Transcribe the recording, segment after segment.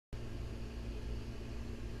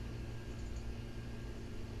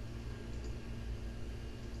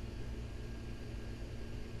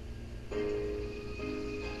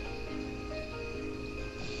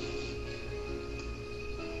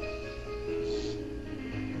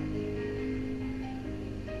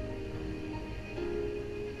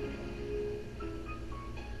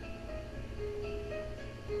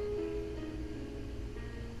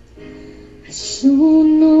So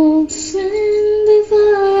an old friend of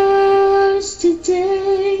ours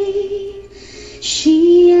today,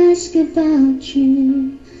 she asked about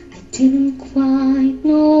you. I didn't quite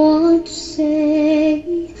know what to say.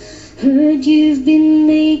 Heard you've been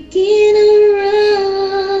making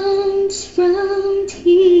rounds round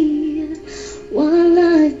here, while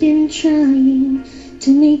I've been trying to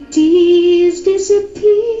make tears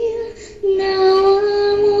disappear. Now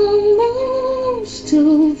I'm almost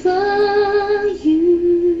over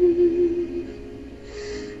you.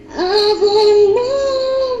 I've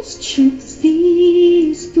almost tripped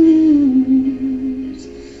these blues.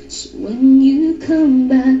 So when you come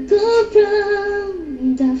back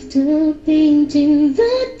around after painting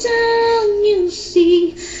the town, you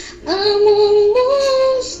see I'm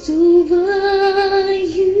almost over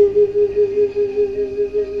you.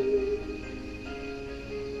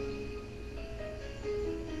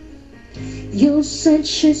 You're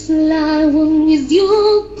such a sly one with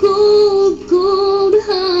your cold, cold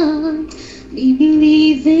heart. Maybe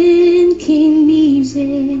leaving came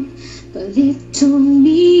easy, but it tore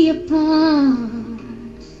me apart.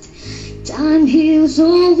 Time heals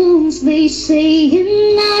all wounds, they say,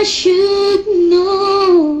 and I should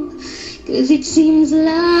know, 'cause it seems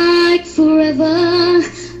like forever,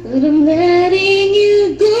 but I'm letting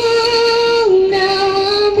you go. Now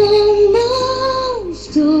I'm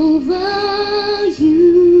almost over you.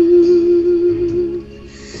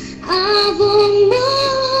 I've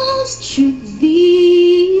almost tripped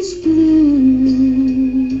these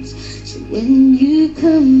blues. So when you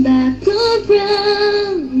come back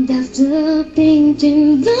around after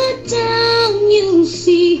painting the town, you'll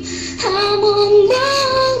see I'm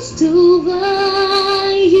almost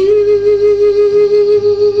over you.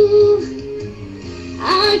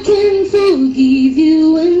 I can forgive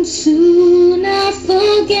you, and soon I'll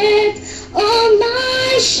forget all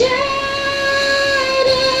my shattered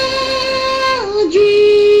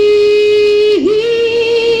dreams.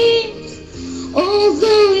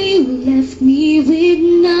 Although you left me with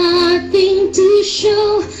nothing to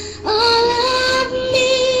show, all of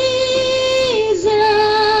misery.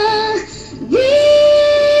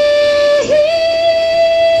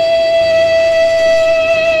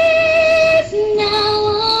 Now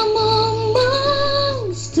I'm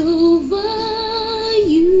almost over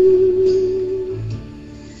you.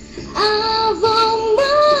 I've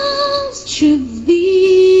almost tripped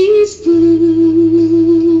these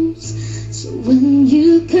blues. So when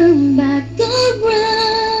you come back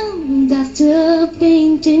around after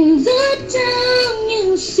painting the town,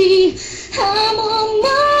 you see I'm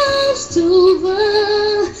almost over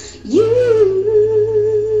you.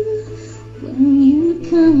 When you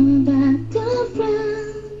come back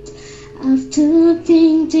around after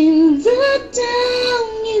painting the town,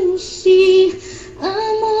 you see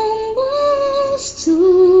I'm almost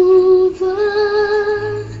over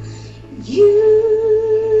you.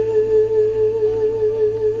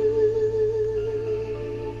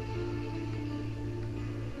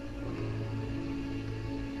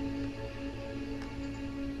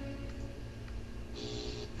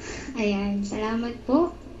 Ayan, salamat po.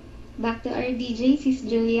 Back to our DJ, Sis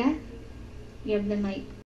Julia. Grab the mic.